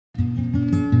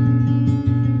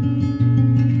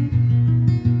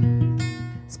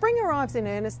arrives in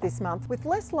earnest this month with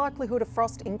less likelihood of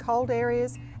frost in cold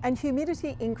areas and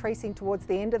humidity increasing towards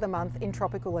the end of the month in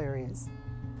tropical areas.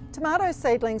 Tomato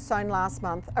seedlings sown last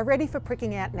month are ready for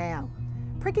pricking out now.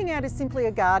 Pricking out is simply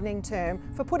a gardening term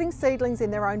for putting seedlings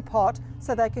in their own pot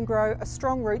so they can grow a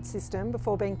strong root system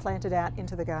before being planted out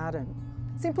into the garden.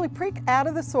 Simply prick out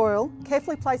of the soil,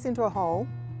 carefully place into a hole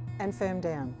and firm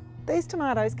down. These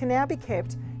tomatoes can now be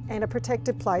kept in a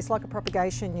protected place like a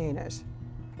propagation unit.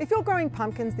 If you're growing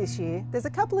pumpkins this year, there's a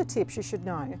couple of tips you should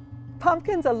know.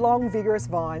 Pumpkins are long, vigorous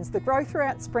vines that grow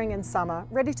throughout spring and summer,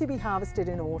 ready to be harvested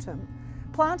in autumn.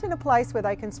 Plant in a place where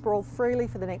they can sprawl freely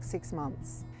for the next 6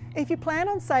 months. If you plan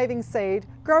on saving seed,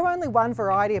 grow only one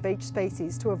variety of each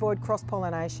species to avoid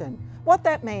cross-pollination. What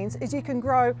that means is you can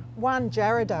grow one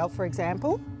Jarrahdale, for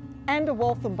example, and a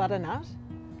Waltham butternut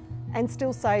and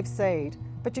still save seed,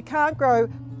 but you can't grow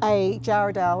a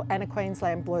Jarrahdale and a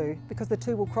Queensland blue because the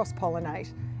two will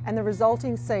cross-pollinate and the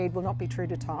resulting seed will not be true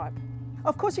to type.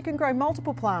 Of course you can grow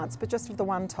multiple plants, but just of the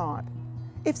one type.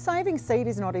 If saving seed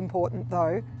is not important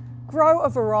though, grow a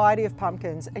variety of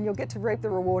pumpkins and you'll get to reap the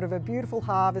reward of a beautiful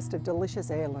harvest of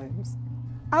delicious heirlooms.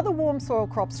 Other warm soil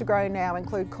crops to grow now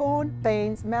include corn,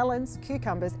 beans, melons,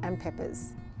 cucumbers and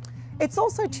peppers. It's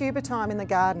also tuber time in the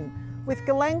garden, with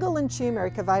galangal and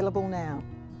turmeric available now.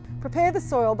 Prepare the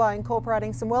soil by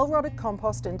incorporating some well-rotted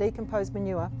compost and decomposed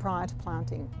manure prior to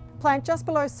planting. Plant just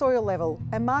below soil level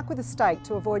and mark with a stake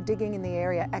to avoid digging in the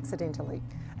area accidentally.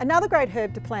 Another great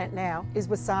herb to plant now is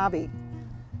wasabi.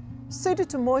 Suited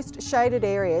to moist, shaded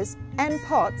areas and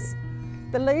pots,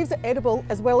 the leaves are edible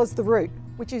as well as the root,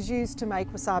 which is used to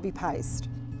make wasabi paste.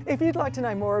 If you'd like to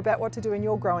know more about what to do in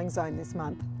your growing zone this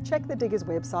month, check the Diggers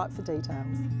website for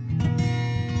details.